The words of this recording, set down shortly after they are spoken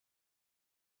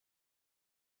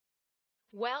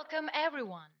Welcome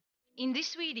everyone! In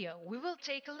this video, we will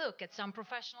take a look at some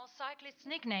professional cyclists'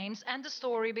 nicknames and the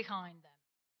story behind them.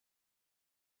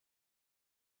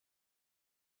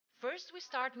 First, we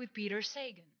start with Peter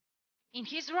Sagan. In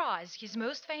his rise, his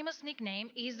most famous nickname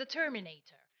is the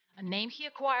Terminator, a name he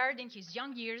acquired in his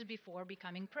young years before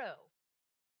becoming pro.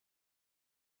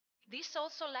 This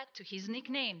also led to his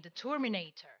nickname, the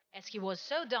Tourminator, as he was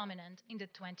so dominant in the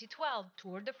 2012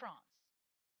 Tour de France.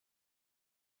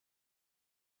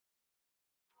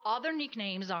 Other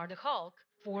nicknames are the Hulk,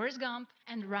 Forrest Gump,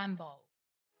 and Rambo.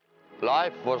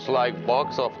 Life was like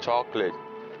box of chocolate.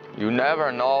 You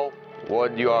never know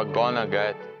what you are gonna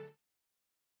get.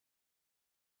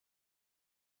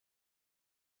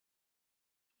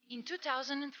 In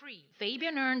 2003,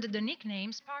 Fabian earned the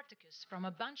nickname Spartacus from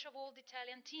a bunch of old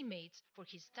Italian teammates for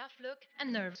his tough look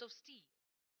and nerves of steel.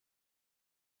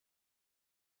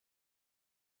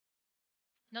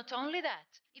 Not only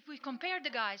that, if we compare the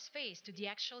guy's face to the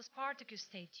actual Spartacus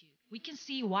statue, we can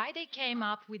see why they came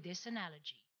up with this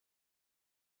analogy.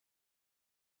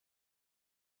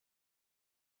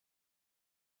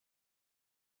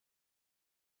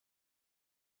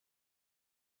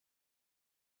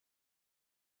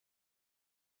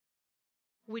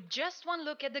 With just one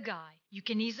look at the guy, you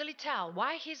can easily tell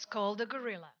why he's called a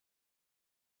gorilla.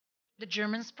 The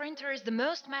German sprinter is the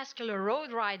most muscular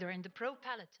road rider in the pro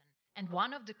peloton and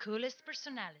one of the coolest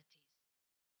personalities.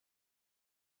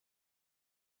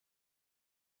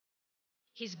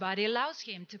 His body allows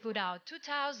him to put out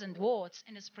 2000 watts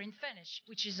in a sprint finish,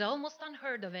 which is almost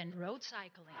unheard of in road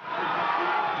cycling.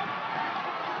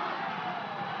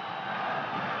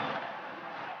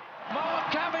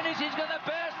 Mark Cavendish is going to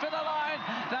burst for the line.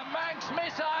 The Manx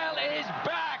missile is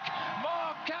back.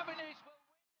 Mark Cavendish will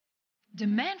win. The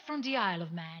man from the Isle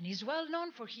of Man is well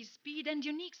known for his speed and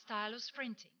unique style of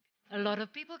sprinting. A lot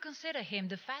of people consider him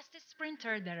the fastest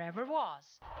sprinter there ever was.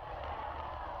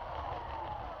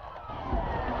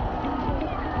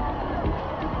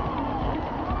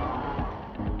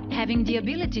 Having the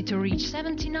ability to reach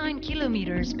 79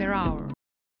 kilometers per hour.